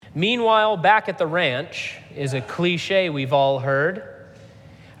Meanwhile, back at the ranch is a cliche we've all heard.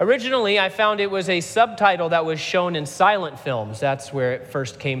 Originally, I found it was a subtitle that was shown in silent films. That's where it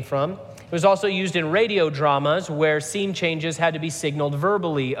first came from. It was also used in radio dramas where scene changes had to be signaled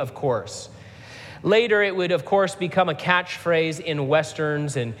verbally, of course. Later, it would, of course, become a catchphrase in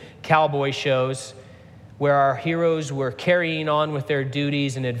westerns and cowboy shows where our heroes were carrying on with their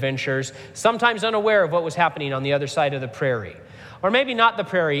duties and adventures, sometimes unaware of what was happening on the other side of the prairie. Or maybe not the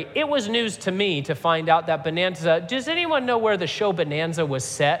prairie. It was news to me to find out that Bonanza, does anyone know where the show Bonanza was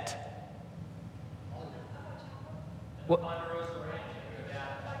set?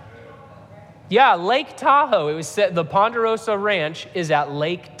 Yeah, Lake Tahoe. It was set, the Ponderosa Ranch is at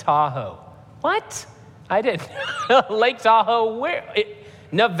Lake Tahoe. What? I didn't. Lake Tahoe, where?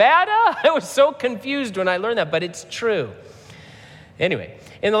 Nevada? I was so confused when I learned that, but it's true. Anyway,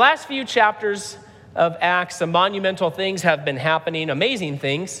 in the last few chapters of Acts, some monumental things have been happening, amazing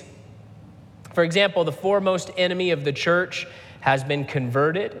things. For example, the foremost enemy of the church has been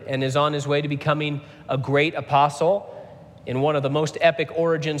converted and is on his way to becoming a great apostle in one of the most epic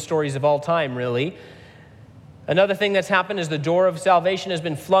origin stories of all time, really. Another thing that's happened is the door of salvation has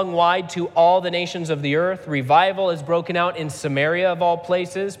been flung wide to all the nations of the earth. Revival has broken out in Samaria, of all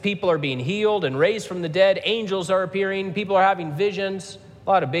places. People are being healed and raised from the dead. Angels are appearing. People are having visions. A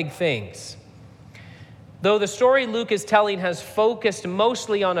lot of big things. Though the story Luke is telling has focused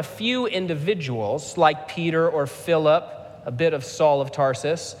mostly on a few individuals, like Peter or Philip, a bit of Saul of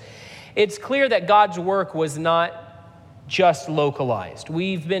Tarsus, it's clear that God's work was not just localized.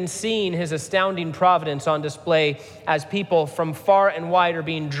 We've been seeing his astounding providence on display as people from far and wide are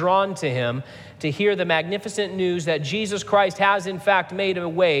being drawn to him to hear the magnificent news that Jesus Christ has in fact made a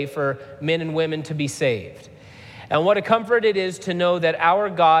way for men and women to be saved. And what a comfort it is to know that our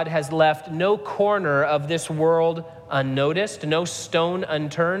God has left no corner of this world unnoticed, no stone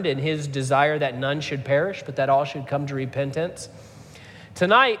unturned in his desire that none should perish, but that all should come to repentance.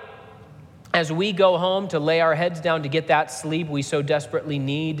 Tonight, as we go home to lay our heads down to get that sleep we so desperately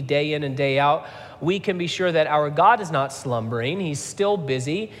need day in and day out, we can be sure that our God is not slumbering. He's still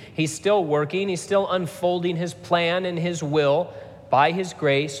busy. He's still working. He's still unfolding his plan and his will by his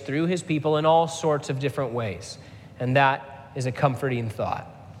grace through his people in all sorts of different ways. And that is a comforting thought.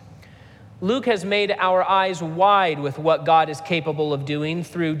 Luke has made our eyes wide with what God is capable of doing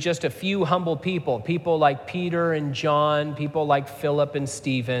through just a few humble people like Peter and John, people like Philip and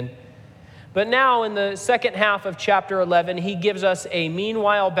Stephen. But now in the second half of chapter 11, he gives us a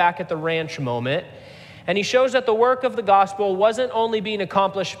meanwhile back at the ranch moment, and he shows that the work of the gospel wasn't only being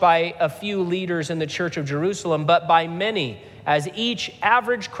accomplished by a few leaders in the church of Jerusalem, but by many, as each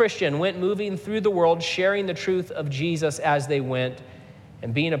average Christian went moving through the world, sharing the truth of Jesus as they went,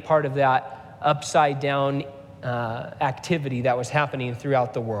 and being a part of that upside-down activity that was happening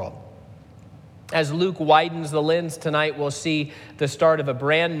throughout the world. As Luke widens the lens tonight, we'll see the start of a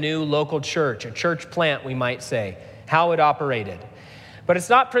brand new local church, a church plant, we might say, how it operated. But it's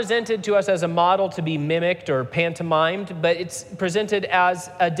not presented to us as a model to be mimicked or pantomimed, but it's presented as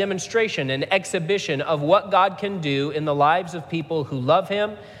a demonstration, an exhibition of what God can do in the lives of people who love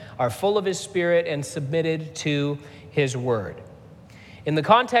him, are full of his Spirit, and submitted to his word. In the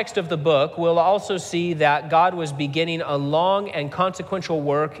context of the book, we'll also see that God was beginning a long and consequential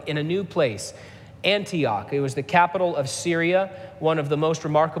work in a new place, Antioch. It was the capital of Syria, one of the most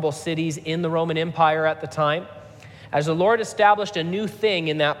remarkable cities in the Roman Empire at the time. As the Lord established a new thing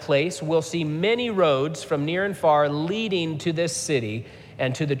in that place, we'll see many roads from near and far leading to this city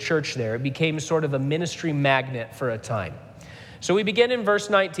and to the church there. It became sort of a ministry magnet for a time. So we begin in verse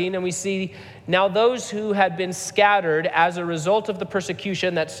 19 and we see, now those who had been scattered as a result of the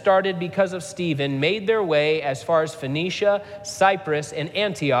persecution that started because of Stephen made their way as far as Phoenicia, Cyprus, and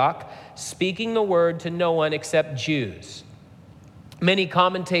Antioch, speaking the word to no one except Jews. Many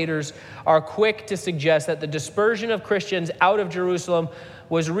commentators are quick to suggest that the dispersion of Christians out of Jerusalem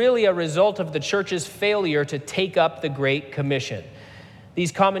was really a result of the church's failure to take up the Great Commission.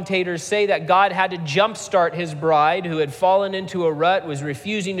 These commentators say that God had to jumpstart his bride who had fallen into a rut, was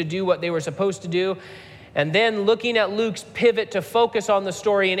refusing to do what they were supposed to do. And then looking at Luke's pivot to focus on the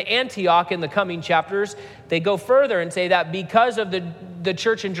story in Antioch in the coming chapters, they go further and say that because of the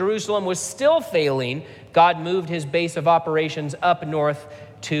church in Jerusalem was still failing, God moved his base of operations up north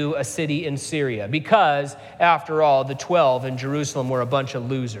to a city in Syria. Because, after all, the 12 in Jerusalem were a bunch of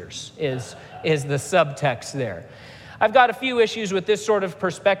losers, is the subtext there. I've got a few issues with this sort of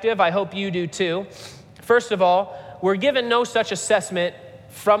perspective. I hope you do too. First of all, we're given no such assessment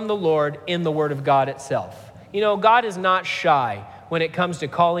from the Lord in the Word of God itself. You know, God is not shy when it comes to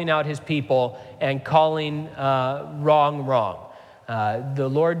calling out his people and calling wrong. The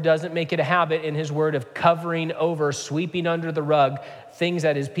Lord doesn't make it a habit in his word of covering over, sweeping under the rug things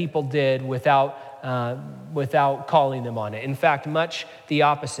that his people did without calling them on it. In fact, much the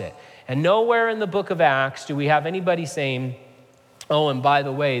opposite. And nowhere in the book of Acts do we have anybody saying, oh, and by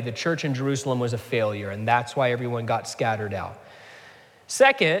the way, the church in Jerusalem was a failure, and that's why everyone got scattered out.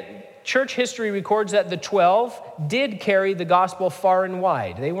 Second, church history records that the 12 did carry the gospel far and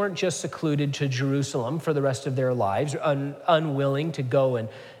wide. They weren't just secluded to Jerusalem for the rest of their lives, unwilling to go and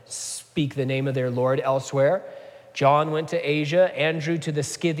speak the name of their Lord elsewhere. John went to Asia, Andrew to the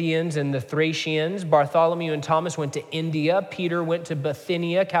Scythians and the Thracians, Bartholomew and Thomas went to India, Peter went to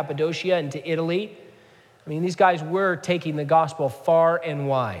Bithynia, Cappadocia, and to Italy. I mean, these guys were taking the gospel far and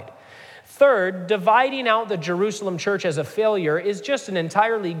wide. Third, dividing out the Jerusalem church as a failure is just an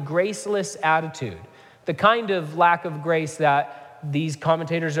entirely graceless attitude, the kind of lack of grace that these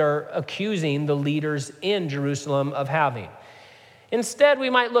commentators are accusing the leaders in Jerusalem of having. Instead, we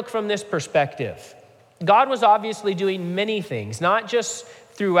might look from this perspective. God was obviously doing many things, not just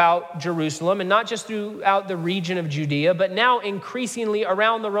throughout Jerusalem and not just throughout the region of Judea, but now increasingly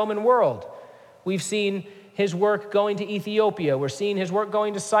around the Roman world. We've seen his work going to Ethiopia. We're seeing his work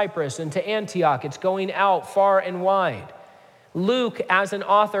going to Cyprus and to Antioch. It's going out far and wide. Luke, as an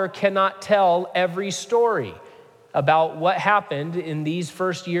author, cannot tell every story about what happened in these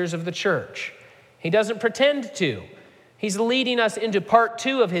first years of the church. He doesn't pretend to. He's leading us into part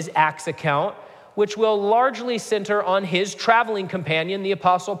 2 of his Acts account, which will largely center on his traveling companion, the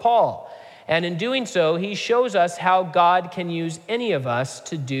Apostle Paul. And in doing so, he shows us how God can use any of us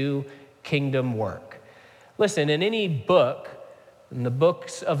to do kingdom work. Listen, in any book, and the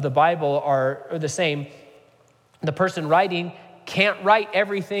books of the Bible are the same, the person writing can't write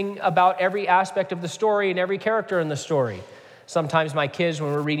everything about every aspect of the story and every character in the story. Sometimes my kids,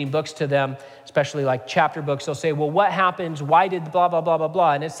 when we're reading books to them, especially like chapter books, they'll say, well, what happens? Why did blah, blah, blah, blah,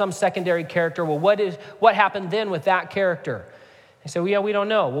 blah? And it's some secondary character. Well, what happened then with that character? I say, well, yeah, we don't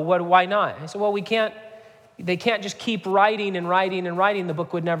know. Well, why not? I said, well, they can't just keep writing and writing and writing. The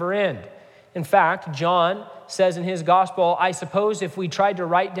book would never end. In fact, John says in his gospel, I suppose if we tried to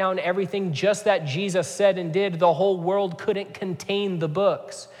write down everything just that Jesus said and did, the whole world couldn't contain the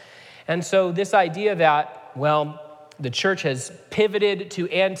books. And so this idea that, well, the church has pivoted to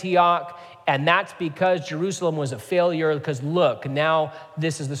Antioch, and that's because Jerusalem was a failure, because look, now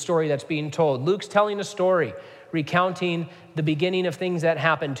this is the story that's being told. Luke's telling a story, recounting the beginning of things that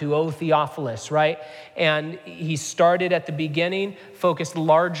happened to O Theophilus, right? And he started at the beginning, focused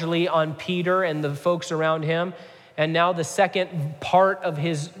largely on Peter and the folks around him. And now the second part of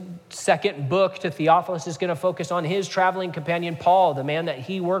his second book to Theophilus is going to focus on his traveling companion, Paul, the man that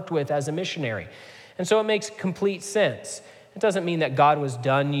he worked with as a missionary. And so it makes complete sense. It doesn't mean that God was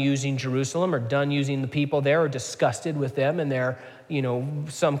done using Jerusalem or done using the people there or disgusted with them and their,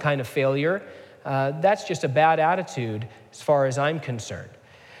 some kind of failure. That's just a bad attitude as far as I'm concerned.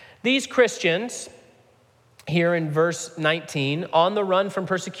 These Christians, here in verse 19, on the run from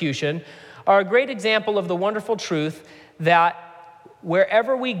persecution, are a great example of the wonderful truth that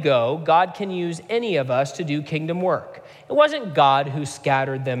wherever we go, God can use any of us to do kingdom work. It wasn't God who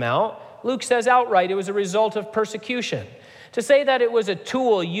scattered them out. Luke says outright it was a result of persecution. To say that it was a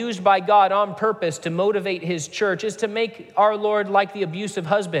tool used by God on purpose to motivate his church is to make our Lord like the abusive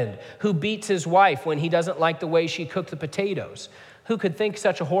husband who beats his wife when he doesn't like the way she cooked the potatoes. Who could think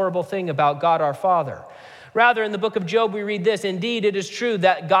such a horrible thing about God our Father? Rather, in the book of Job, we read this, indeed, it is true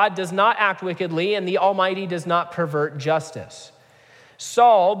that God does not act wickedly and the Almighty does not pervert justice.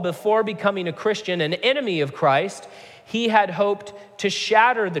 Saul, before becoming a Christian, an enemy of Christ, he had hoped to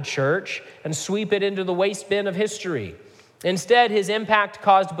shatter the church and sweep it into the waste bin of history. Instead, his impact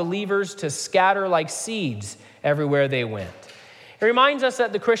caused believers to scatter like seeds everywhere they went. It reminds us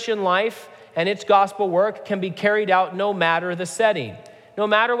that the Christian life and its gospel work can be carried out no matter the setting. No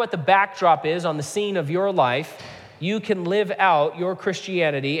matter what the backdrop is on the scene of your life, you can live out your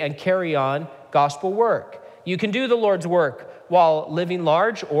Christianity and carry on gospel work. You can do the Lord's work while living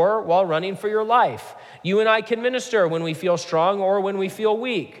large or while running for your life. You and I can minister when we feel strong or when we feel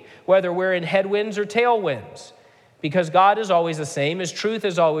weak, whether we're in headwinds or tailwinds. Because God is always the same, his truth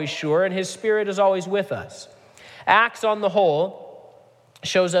is always sure, and his spirit is always with us. Acts on the whole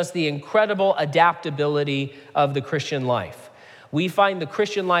shows us the incredible adaptability of the Christian life. We find the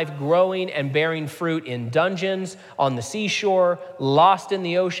Christian life growing and bearing fruit in dungeons, on the seashore, lost in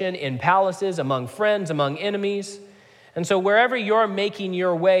the ocean, in palaces, among friends, among enemies. And so wherever you're making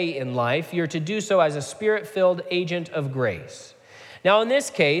your way in life, you're to do so as a spirit-filled agent of grace. Now, in this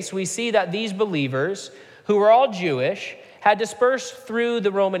case, we see that these believers, who were all Jewish, had dispersed through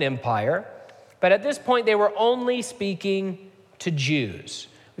the Roman Empire, but at this point they were only speaking to Jews.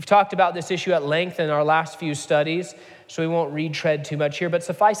 We've talked about this issue at length in our last few studies, so we won't retread too much here. But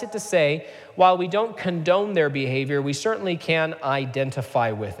suffice it to say, while we don't condone their behavior, we certainly can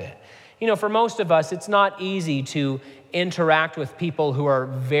identify with it. You know, for most of us, it's not easy to interact with people who are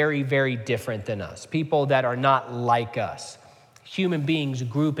very, very different than us, people that are not like us. Human beings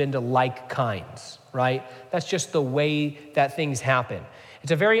group into like kinds, right? That's just the way that things happen.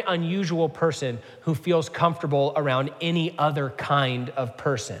 It's a very unusual person who feels comfortable around any other kind of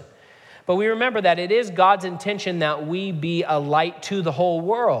person. But we remember that it is God's intention that we be a light to the whole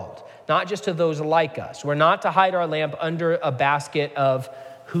world, not just to those like us. We're not to hide our lamp under a basket of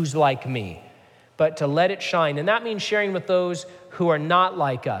who's like me, but to let it shine. And that means sharing with those who are not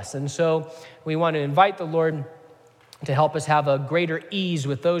like us. And so we want to invite the Lord to help us have a greater ease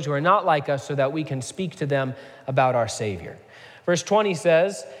with those who are not like us so that we can speak to them about our Savior. Verse 20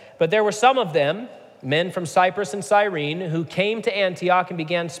 says, "But there were some of them, men from Cyprus and Cyrene, who came to Antioch and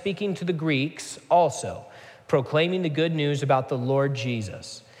began speaking to the Greeks also, proclaiming the good news about the Lord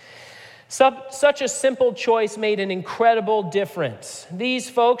Jesus." Such a simple choice made an incredible difference. These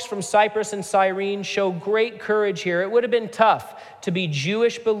folks from Cyprus and Cyrene show great courage here. It would have been tough to be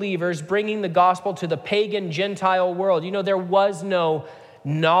Jewish believers bringing the gospel to the pagan Gentile world. You know, there was no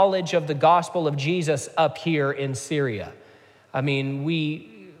knowledge of the gospel of Jesus up here in Syria. I mean,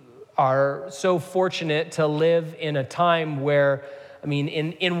 we are so fortunate to live in a time where,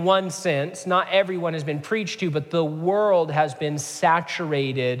 in one sense, not everyone has been preached to, but the world has been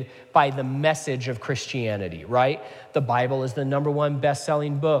saturated by the message of Christianity, right? The Bible is the #1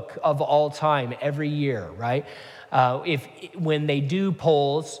 best-selling book of all time every year, right? When they do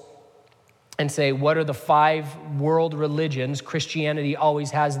polls and say, what are the 5 world religions, Christianity always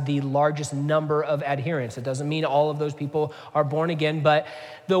has the largest number of adherents. It doesn't mean all of those people are born again, but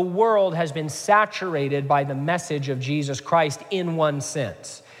the world has been saturated by the message of Jesus Christ in one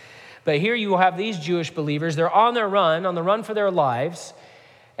sense. But here you have these Jewish believers. They're on the run for their lives,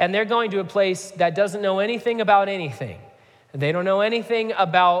 and they're going to a place that doesn't know anything about anything. They don't know anything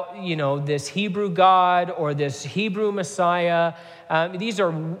about, this Hebrew God or this Hebrew Messiah. These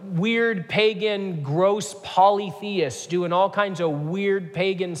are weird, pagan, gross polytheists doing all kinds of weird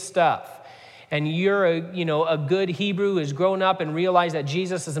pagan stuff. And you're a good Hebrew who's grown up and realized that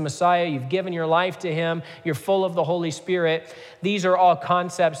Jesus is the Messiah. You've given your life to him. You're full of the Holy Spirit. These are all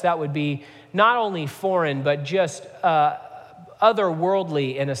concepts that would be not only foreign, but just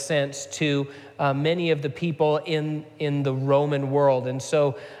otherworldly in a sense to many of the people in the Roman world. And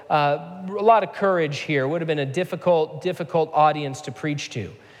so a lot of courage here. Would have been a difficult audience to preach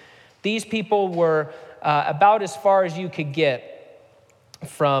to. These people were about as far as you could get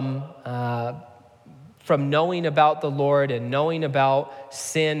from knowing about the Lord and knowing about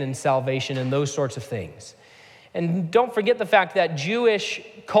sin and salvation and those sorts of things. And don't forget the fact that Jewish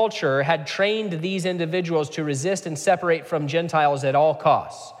culture had trained these individuals to resist and separate from Gentiles at all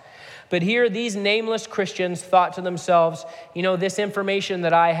costs. But here, these nameless Christians thought to themselves, this information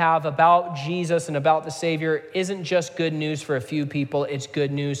that I have about Jesus and about the Savior isn't just good news for a few people, it's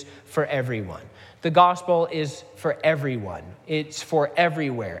good news for everyone. The gospel is for everyone. It's for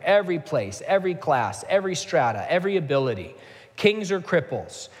everywhere, every place, every class, every strata, every ability. Kings or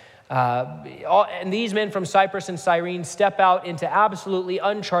cripples. And these men from Cyprus and Cyrene step out into absolutely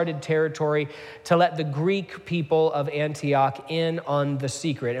uncharted territory to let the Greek people of Antioch in on the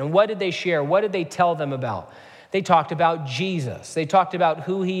secret. And what did they share? What did they tell them about? They talked about Jesus. They talked about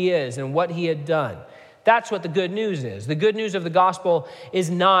who he is and what he had done. That's what the good news is. The good news of the gospel is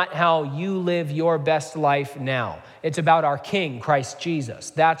not how you live your best life now. It's about our King, Christ Jesus.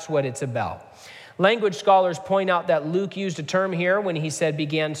 That's what it's about. Language scholars point out that Luke used a term here when he said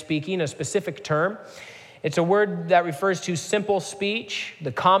began speaking, a specific term. It's a word that refers to simple speech,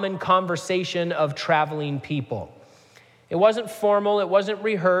 the common conversation of traveling people. It wasn't formal, it wasn't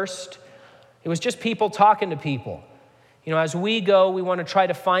rehearsed. It was just people talking to people. As we go, we want to try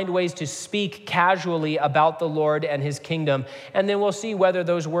to find ways to speak casually about the Lord and his kingdom, and then we'll see whether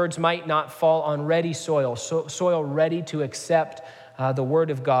those words might not fall on ready soil, soil ready to accept the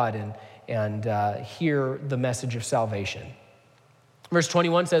word of God and hear the message of salvation. Verse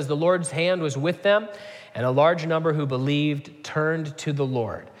 21 says, "The Lord's hand was with them, and a large number who believed turned to the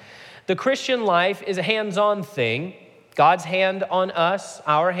Lord." The Christian life is a hands-on thing. God's hand on us,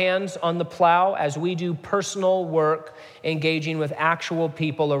 our hands on the plow as we do personal work engaging with actual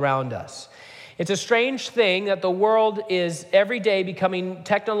people around us. It's a strange thing that the world is every day becoming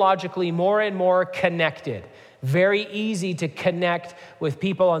technologically more and more connected. Very easy to connect with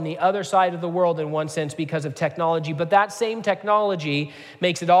people on the other side of the world in one sense because of technology, but that same technology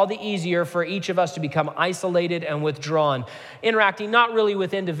makes it all the easier for each of us to become isolated and withdrawn, interacting not really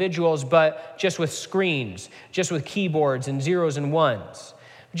with individuals, but just with screens, just with keyboards and zeros and ones.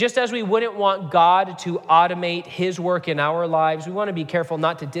 Just as we wouldn't want God to automate his work in our lives, we want to be careful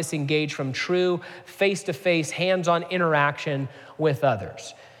not to disengage from true face-to-face, hands-on interaction with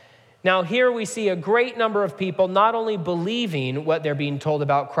others. Now, here we see a great number of people not only believing what they're being told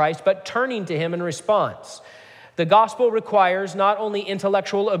about Christ, but turning to him in response. The gospel requires not only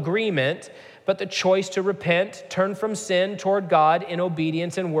intellectual agreement, but the choice to repent, turn from sin toward God in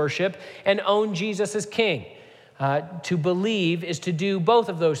obedience and worship, and own Jesus as King. To believe is to do both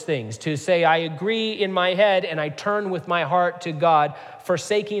of those things, to say, I agree in my head and I turn with my heart to God,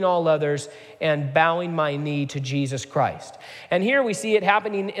 forsaking all others and bowing my knee to Jesus Christ. And here we see it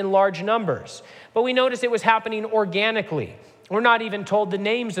happening in large numbers, but we notice it was happening organically. We're not even told the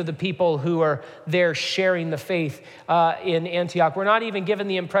names of the people who are there sharing the faith in Antioch. We're not even given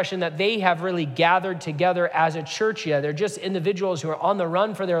the impression that they have really gathered together as a church yet. They're just individuals who are on the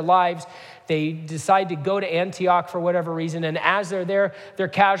run for their lives. They decide to go to Antioch for whatever reason, and as they're there, they're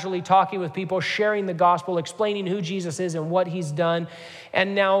casually talking with people, sharing the gospel, explaining who Jesus is and what he's done.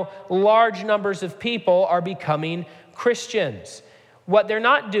 And now large numbers of people are becoming Christians. What they're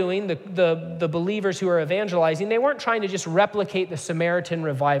not doing, the believers who are evangelizing, they weren't trying to just replicate the Samaritan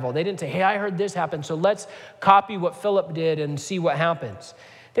revival. They didn't say, hey, I heard this happen, so let's copy what Philip did and see what happens.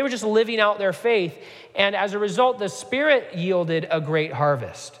 They were just living out their faith, and as a result, the Spirit yielded a great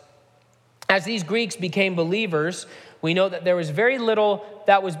harvest. As these Greeks became believers, we know that there was very little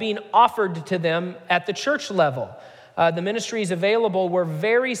that was being offered to them at the church level. The ministries available were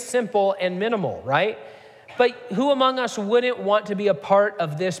very simple and minimal, right? But who among us wouldn't want to be a part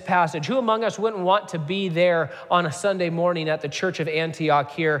of this passage? Who among us wouldn't want to be there on a Sunday morning at the Church of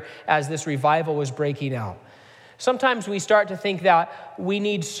Antioch here as this revival was breaking out? Sometimes we start to think that we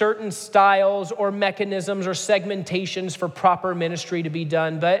need certain styles or mechanisms or segmentations for proper ministry to be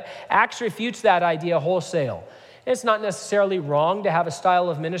done, but Acts refutes that idea wholesale. It's not necessarily wrong to have a style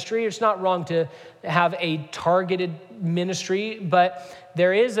of ministry. It's not wrong to have a targeted ministry, but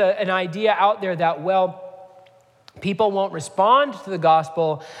there is an idea out there that, people won't respond to the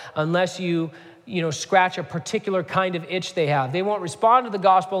gospel unless you scratch a particular kind of itch they have. They won't respond to the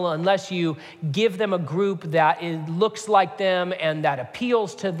gospel unless you give them a group that looks like them and that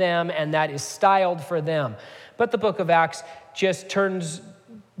appeals to them and that is styled for them. But the book of Acts just turns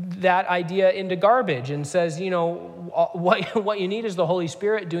that idea into garbage and says, what you need is the Holy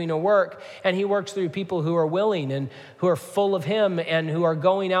Spirit doing a work, and he works through people who are willing and who are full of him and who are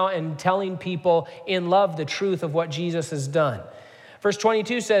going out and telling people in love the truth of what Jesus has done. Verse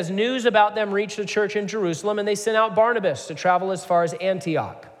 22 says, news about them reached the church in Jerusalem, and they sent out Barnabas to travel as far as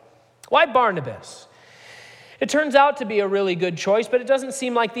Antioch. Why Barnabas? It turns out to be a really good choice, but it doesn't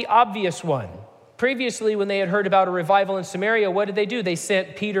seem like the obvious one. Previously, when they had heard about a revival in Samaria, what did they do? They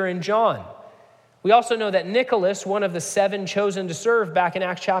sent Peter and John. We also know that Nicholas, one of the 7 chosen to serve back in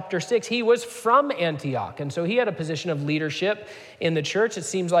Acts chapter 6, he was from Antioch, and so he had a position of leadership in the church. It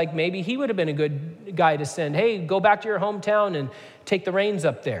seems like maybe he would have been a good guy to send. Hey, go back to your hometown and take the reins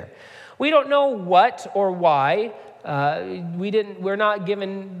up there. We don't know what or why. We're not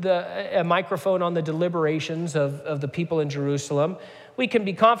given a microphone on the deliberations of the people in Jerusalem. We can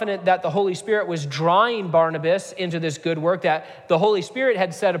be confident that the Holy Spirit was drawing Barnabas into this good work, that the Holy Spirit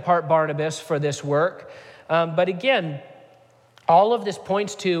had set apart Barnabas for this work. But again, all of this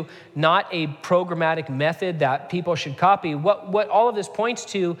points to not a programmatic method that people should copy. What all of this points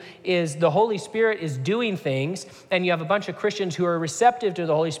to is the Holy Spirit is doing things, and you have a bunch of Christians who are receptive to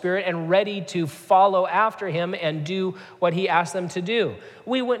the Holy Spirit and ready to follow after him and do what he asked them to do.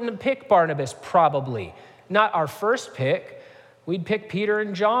 We wouldn't pick Barnabas, probably. Not our first pick. We'd pick Peter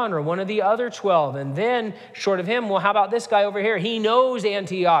and John or one of the other 12. And then, short of him, how about this guy over here? He knows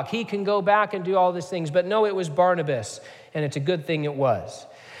Antioch. He can go back and do all these things. But no, it was Barnabas, and it's a good thing it was.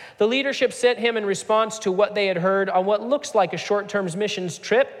 The leadership sent him in response to what they had heard on what looks like a short-term missions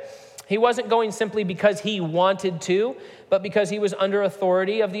trip. He wasn't going simply because he wanted to, but because he was under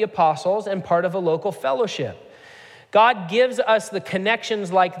authority of the apostles and part of a local fellowship. God gives us the connections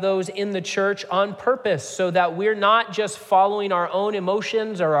like those in the church on purpose so that we're not just following our own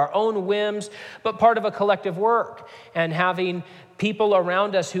emotions or our own whims, but part of a collective work and having people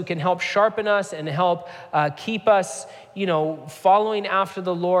around us who can help sharpen us and help keep us, following after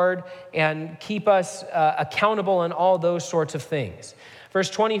the Lord and keep us accountable and all those sorts of things. Verse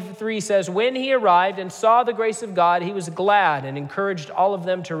 23 says, when he arrived and saw the grace of God, he was glad and encouraged all of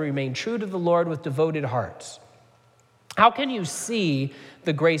them to remain true to the Lord with devoted hearts. How can you see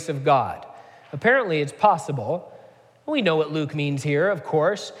the grace of God? Apparently, it's possible. We know what Luke means here, of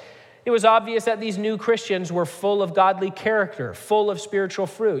course. It was obvious that these new Christians were full of godly character, full of spiritual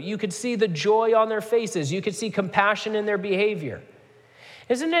fruit. You could see the joy on their faces. You could see compassion in their behavior.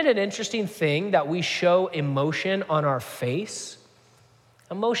 Isn't it an interesting thing that we show emotion on our face?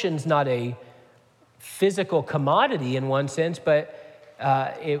 Emotion's not a physical commodity in one sense, but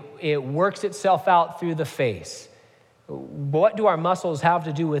it works itself out through the face. What do our muscles have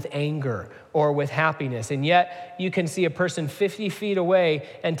to do with anger or with happiness? And yet you can see a person 50 feet away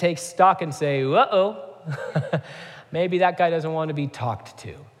and take stock and say, uh-oh, maybe that guy doesn't want to be talked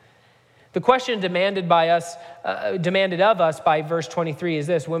to. The question demanded of us by verse 23 is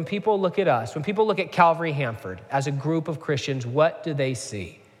this: when people look at us, when people look at Calvary Hanford as a group of Christians, what do they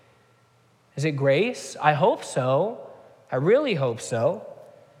see? Is it grace? I hope so. I really hope so.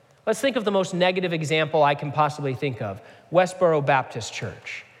 Let's think of the most negative example I can possibly think of, Westboro Baptist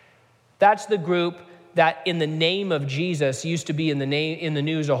Church. That's the group that in the name of Jesus used to be in the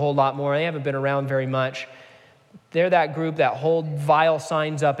news a whole lot more. They haven't been around very much. They're that group that hold vile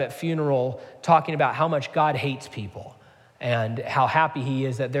signs up at funeral talking about how much God hates people and how happy he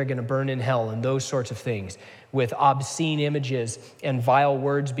is that they're going to burn in hell and those sorts of things, with obscene images and vile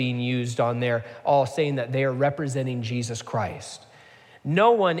words being used on there, all saying that they are representing Jesus Christ.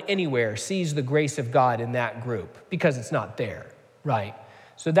 No one anywhere sees the grace of God in that group because it's not there, right?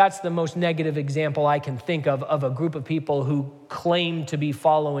 So that's the most negative example I can think of a group of people who claim to be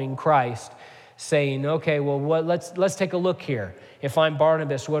following Christ, saying, okay, well, let's take a look here. If I'm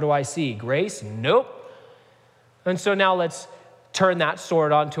Barnabas, what do I see? Grace? Nope. And so now let's turn that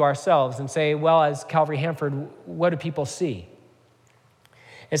sword onto ourselves and say, well, as Calvary Hanford, what do people see?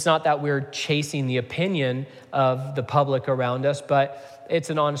 It's not that we're chasing the opinion of the public around us, but it's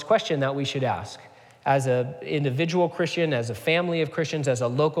an honest question that we should ask. As an individual Christian, as a family of Christians, as a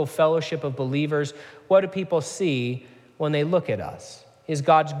local fellowship of believers, what do people see when they look at us? Is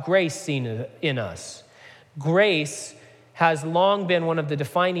God's grace seen in us? Grace has long been one of the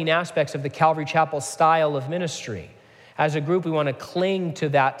defining aspects of the Calvary Chapel style of ministry. As a group, we want to cling to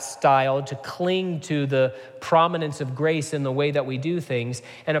that style, to cling to the prominence of grace in the way that we do things,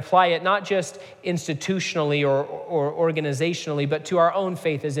 and apply it not just institutionally or organizationally, but to our own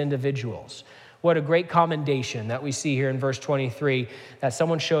faith as individuals. What a great commendation that we see here in verse 23, that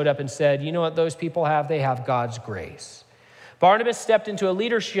someone showed up and said, you know what those people have? They have God's grace. Barnabas stepped into a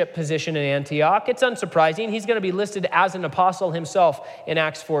leadership position in Antioch. It's unsurprising. He's going to be listed as an apostle himself in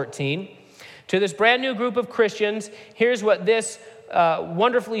Acts 14. To this brand new group of Christians, here's what this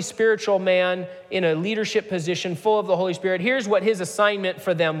wonderfully spiritual man in a leadership position full of the Holy Spirit, here's what his assignment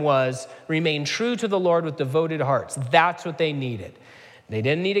for them was: remain true to the Lord with devoted hearts. That's what they needed. They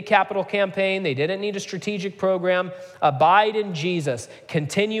didn't need a capital campaign. They didn't need a strategic program. Abide in Jesus.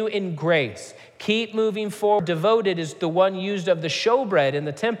 Continue in grace. Keep moving forward. Devoted is the one used of the showbread in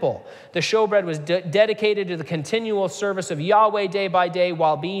the temple. The showbread was dedicated to the continual service of Yahweh day by day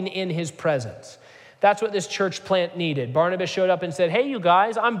while being in his presence. That's what this church plant needed. Barnabas showed up and said, hey, you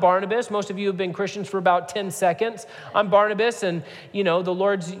guys, I'm Barnabas. Most of you have been Christians for about 10 seconds. I'm Barnabas, and, the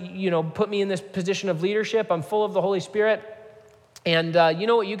Lord's, put me in this position of leadership. I'm full of the Holy Spirit. And you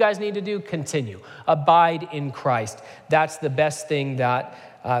know what you guys need to do? Continue. Abide in Christ. That's the best thing that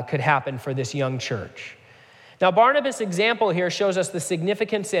could happen for this young church. Now, Barnabas' example here shows us the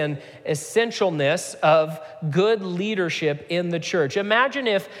significance and essentialness of good leadership in the church. Imagine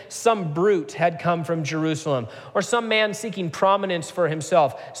if some brute had come from Jerusalem, or some man seeking prominence for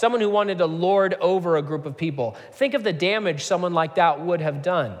himself, someone who wanted to lord over a group of people. Think of the damage someone like that would have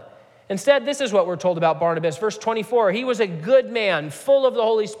done. Instead, this is what we're told about Barnabas. Verse 24, he was a good man, full of the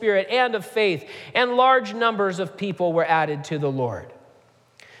Holy Spirit and of faith, and large numbers of people were added to the Lord.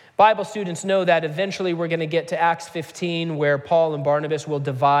 Bible students know that eventually we're going to get to Acts 15, where Paul and Barnabas will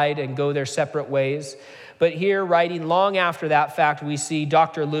divide and go their separate ways. But here, writing long after that fact, we see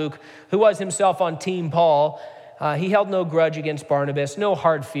Dr. Luke, who was himself on Team Paul. He held no grudge against Barnabas, no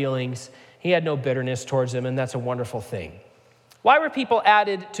hard feelings. He had no bitterness towards him, and that's a wonderful thing. Why were people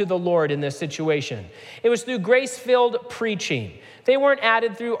added to the Lord in this situation? It was through grace-filled preaching. They weren't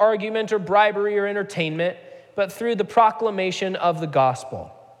added through argument or bribery or entertainment, but through the proclamation of the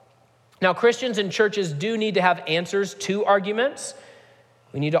gospel. Now, Christians and churches do need to have answers to arguments.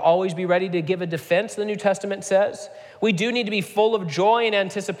 We need to always be ready to give a defense, the New Testament says. We do need to be full of joy and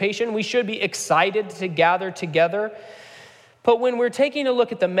anticipation. We should be excited to gather together. But when we're taking a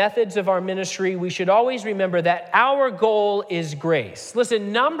look at the methods of our ministry, we should always remember that our goal is grace.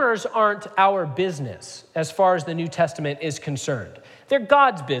 Listen, numbers aren't our business as far as the New Testament is concerned. They're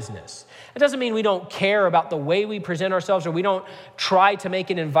God's business. It doesn't mean we don't care about the way we present ourselves or we don't try to make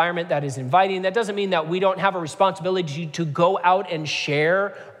an environment that is inviting. That doesn't mean that we don't have a responsibility to go out and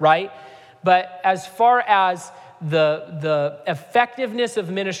share, right? But as far as the effectiveness of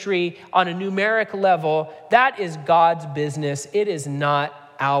ministry on a numeric level, that is God's business. It is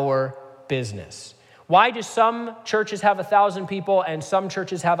not our business. Why do some churches have 1,000 people and some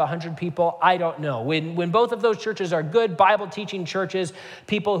churches have 100 people? I don't know. When both of those churches are good Bible teaching churches,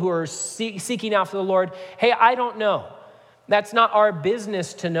 people who are seeking after the Lord, hey, I don't know. That's not our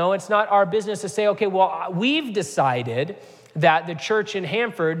business to know. It's not our business to say, okay, well, we've decided that the church in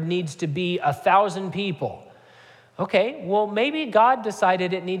Hanford needs to be 1,000 people. Okay, well, maybe God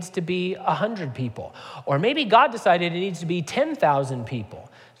decided it needs to be 100 people. Or maybe God decided it needs to be 10,000 people.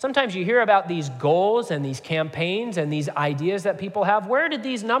 Sometimes you hear about these goals and these campaigns and these ideas that people have. Where did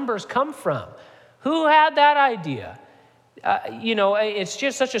these numbers come from? Who had that idea? It's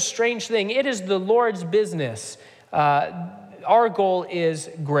just such a strange thing. It is the Lord's business. Our goal is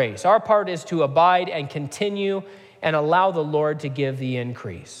grace. Our part is to abide and continue and allow the Lord to give the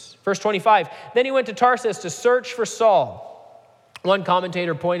increase. Verse 25, then he went to Tarsus to search for Saul. One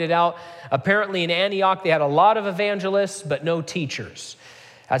commentator pointed out, apparently in Antioch, they had a lot of evangelists, but no teachers.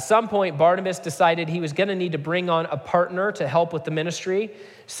 At some point, Barnabas decided he was going to need to bring on a partner to help with the ministry.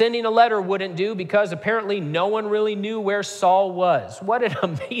 Sending a letter wouldn't do because apparently no one really knew where Saul was. What an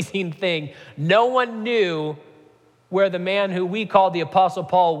amazing thing. No one knew where the man who we call the Apostle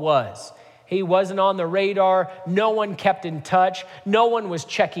Paul was. He wasn't on the radar. No one kept in touch. No one was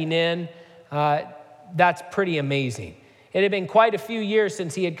checking in. That's pretty amazing. It had been quite a few years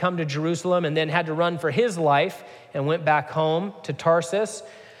since he had come to Jerusalem and then had to run for his life and went back home to Tarsus.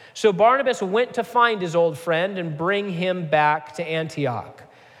 So Barnabas went to find his old friend and bring him back to Antioch.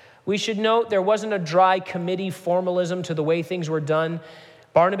 We should note there wasn't a dry committee formalism to the way things were done.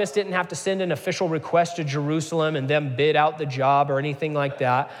 Barnabas didn't have to send an official request to Jerusalem and then bid out the job or anything like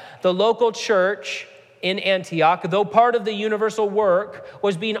that. The local church in Antioch, though part of the universal work,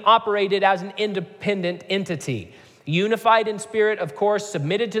 was being operated as an independent entity. Unified in spirit, of course,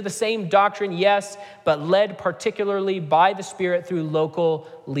 submitted to the same doctrine, yes, but led particularly by the Spirit through local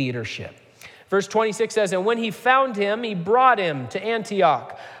leadership. Verse 26 says, and when he found him, he brought him to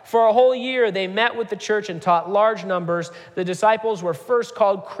Antioch. For a whole year, they met with the church and taught large numbers. The disciples were first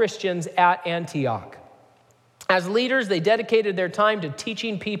called Christians at Antioch. As leaders, they dedicated their time to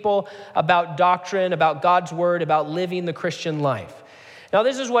teaching people about doctrine, about God's word, about living the Christian life. Now,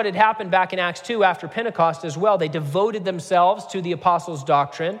 this is what had happened back in Acts 2 after Pentecost as well. They devoted themselves to the apostles'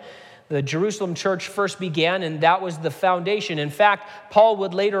 doctrine. The Jerusalem church first began, and that was the foundation. In fact, Paul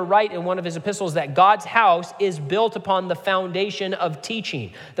would later write in one of his epistles that God's house is built upon the foundation of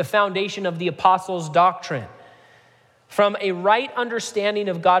teaching, the foundation of the apostles' doctrine. From a right understanding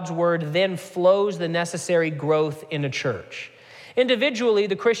of God's word then flows the necessary growth in a church. Individually,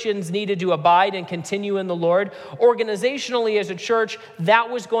 the Christians needed to abide and continue in the Lord. Organizationally, as a church, that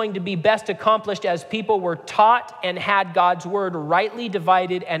was going to be best accomplished as people were taught and had God's word rightly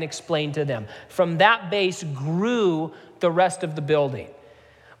divided and explained to them. From that base grew the rest of the building.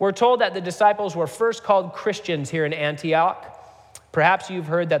 We're told that the disciples were first called Christians here in Antioch. Perhaps you've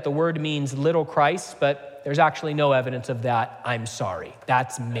heard that the word means little Christ, but there's actually no evidence of that. I'm sorry.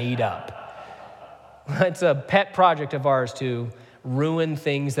 That's made up. It's a pet project of ours to ruin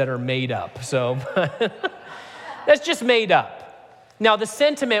things that are made up. So that's just made up. Now, the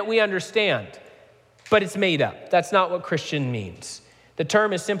sentiment we understand, but it's made up. That's not what Christian means. The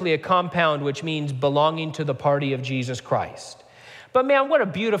term is simply a compound, which means belonging to the party of Jesus Christ. But man, what a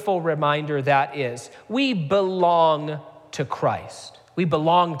beautiful reminder that is. We belong to Christ. We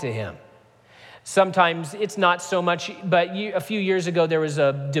belong to him. Sometimes it's not so much, but a few years ago, there was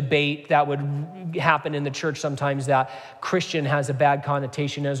a debate that would happen in the church sometimes that Christian has a bad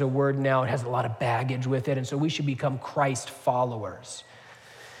connotation as a word now. It has a lot of baggage with it, and so we should become Christ followers.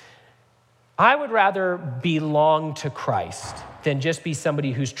 I would rather belong to Christ than just be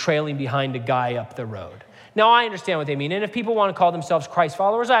somebody who's trailing behind a guy up the road. Now, I understand what they mean, and if people want to call themselves Christ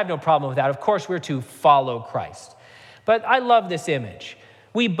followers, I have no problem with that. Of course, we're to follow Christ. But I love this image.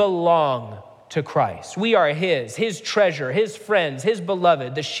 We belong to Christ. We are his treasure, his friends, his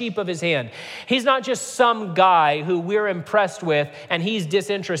beloved, the sheep of his hand. He's not just some guy who we're impressed with and he's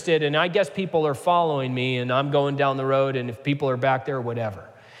disinterested and I guess people are following me and I'm going down the road and if people are back there, whatever.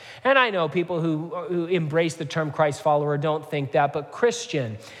 And I know people who embrace the term Christ follower don't think that, but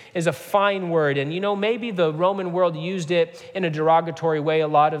Christian is a fine word. And maybe the Roman world used it in a derogatory way. A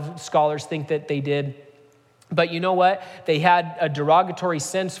lot of scholars think that they did. But you know what? They had a derogatory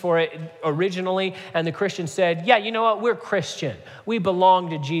sense for it originally, and the Christians said, yeah, you know what? We're Christian. We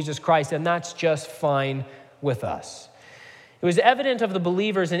belong to Jesus Christ, and that's just fine with us. It was evident of the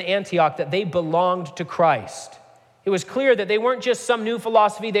believers in Antioch that they belonged to Christ. It was clear that they weren't just some new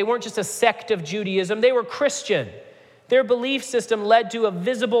philosophy. They weren't just a sect of Judaism. They were Christian. Their belief system led to a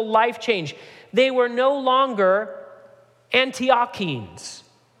visible life change. They were no longer Antiochenes,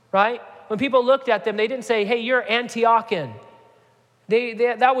 right? When people looked at them, they didn't say, hey, you're Antiochian.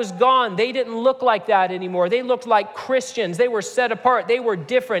 That was gone. They didn't look like that anymore. They looked like Christians. They were set apart. They were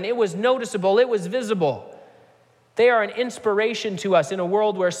different. It was noticeable. It was visible. They are an inspiration to us in a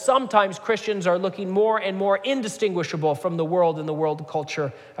world where sometimes Christians are looking more and more indistinguishable from the world and the world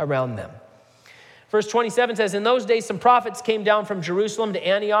culture around them. Verse 27 says, in those days some prophets came down from Jerusalem to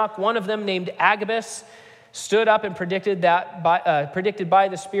Antioch. One of them, named Agabus, stood up and predicted by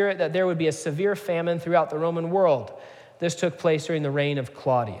the Spirit that there would be a severe famine throughout the Roman world. This took place during the reign of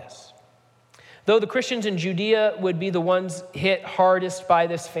Claudius. Though the Christians in Judea would be the ones hit hardest by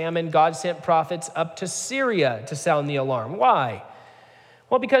this famine, God sent prophets up to Syria to sound the alarm. Why?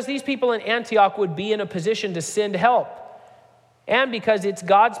 Well, because these people in Antioch would be in a position to send help, and because it's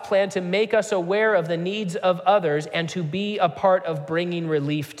God's plan to make us aware of the needs of others and to be a part of bringing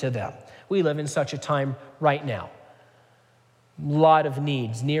relief to them. We live in such a time right now. A lot of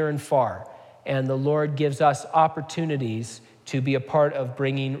needs, near and far, and the Lord gives us opportunities to be a part of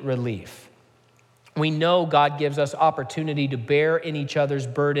bringing relief. We know God gives us opportunity to bear in each other's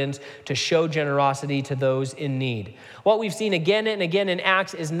burdens, to show generosity to those in need. What we've seen again and again in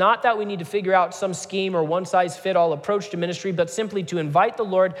Acts is not that we need to figure out some scheme or one-size-fit-all approach to ministry, but simply to invite the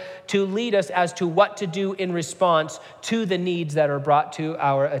Lord to lead us as to what to do in response to the needs that are brought to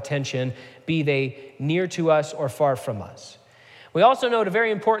our attention, be they near to us or far from us. We also note a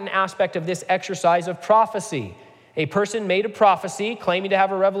very important aspect of this exercise of prophecy. A person made a prophecy claiming to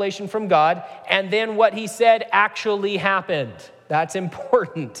have a revelation from God, and then what he said actually happened. That's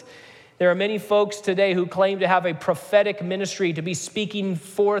important. There are many folks today who claim to have a prophetic ministry, to be speaking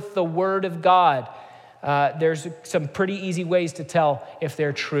forth the word of God. There's some pretty easy ways to tell if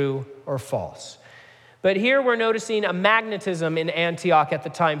they're true or false. But here we're noticing a magnetism in Antioch at the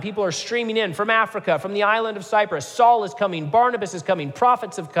time. People are streaming in from Africa, from the island of Cyprus. Saul is coming, Barnabas is coming,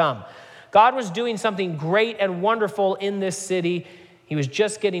 prophets have come. God was doing something great and wonderful in this city. He was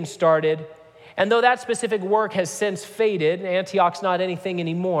just getting started. And though that specific work has since faded, Antioch's not anything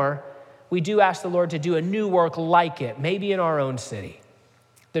anymore, we do ask the Lord to do a new work like it, maybe in our own city.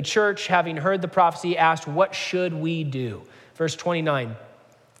 The church, having heard the prophecy, asked, what should we do? Verse 29,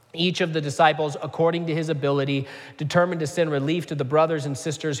 each of the disciples, according to his ability, determined to send relief to the brothers and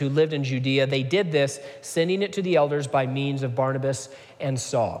sisters who lived in Judea. They did this, sending it to the elders by means of Barnabas and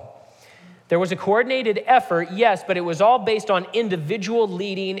Saul. There was a coordinated effort, yes, but it was all based on individual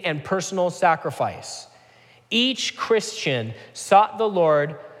leading and personal sacrifice. Each Christian sought the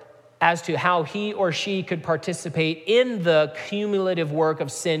Lord as to how he or she could participate in the cumulative work of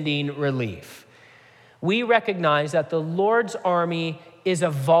sending relief. We recognize that the Lord's army is a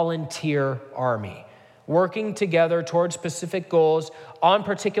volunteer army, working together towards specific goals, on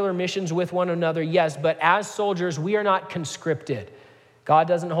particular missions with one another, yes, but as soldiers, we are not conscripted. God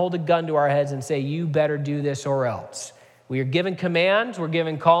doesn't hold a gun to our heads and say, you better do this or else. We are given commands, we're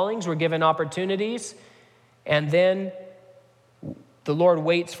given callings, we're given opportunities, and then the Lord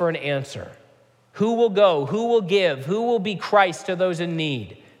waits for an answer. Who will go? Who will give? Who will be Christ to those in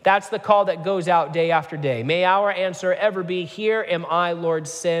need? That's the call that goes out day after day. May our answer ever be, here am I, Lord,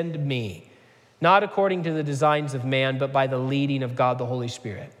 send me. Not according to the designs of man, but by the leading of God the Holy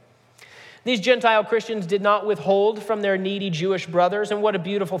Spirit. These Gentile Christians did not withhold from their needy Jewish brothers, and what a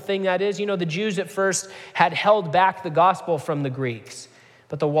beautiful thing that is. You know, the Jews at first had held back the gospel from the Greeks,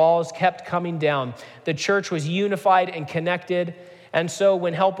 but the walls kept coming down. The church was unified and connected, and so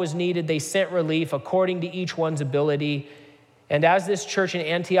when help was needed, they sent relief according to each one's ability. And as this church in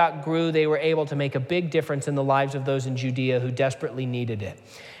Antioch grew, they were able to make a big difference in the lives of those in Judea who desperately needed it.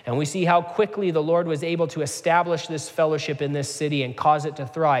 And we see how quickly the Lord was able to establish this fellowship in this city and cause it to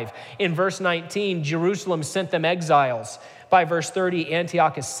thrive. In verse 19, Jerusalem sent them exiles. By verse 30,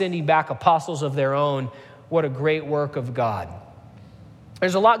 Antioch is sending back apostles of their own. What a great work of God.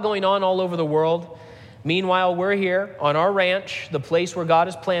 There's a lot going on all over the world. Meanwhile, we're here on our ranch, the place where God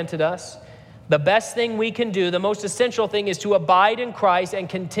has planted us. The best thing we can do, the most essential thing, is to abide in Christ and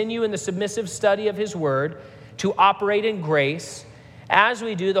continue in the submissive study of his word, to operate in grace. As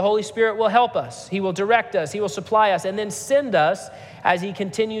we do, the Holy Spirit will help us. He will direct us. He will supply us and then send us as he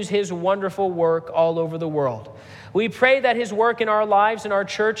continues his wonderful work all over the world. We pray that his work in our lives, in our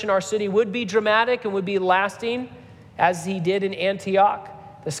church, in our city would be dramatic and would be lasting as he did in Antioch.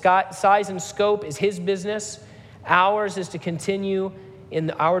 The size and scope is his business. Ours is to continue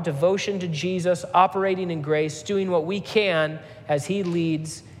in our devotion to Jesus, operating in grace, doing what we can as he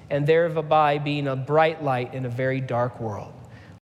leads, and thereby being a bright light in a very dark world.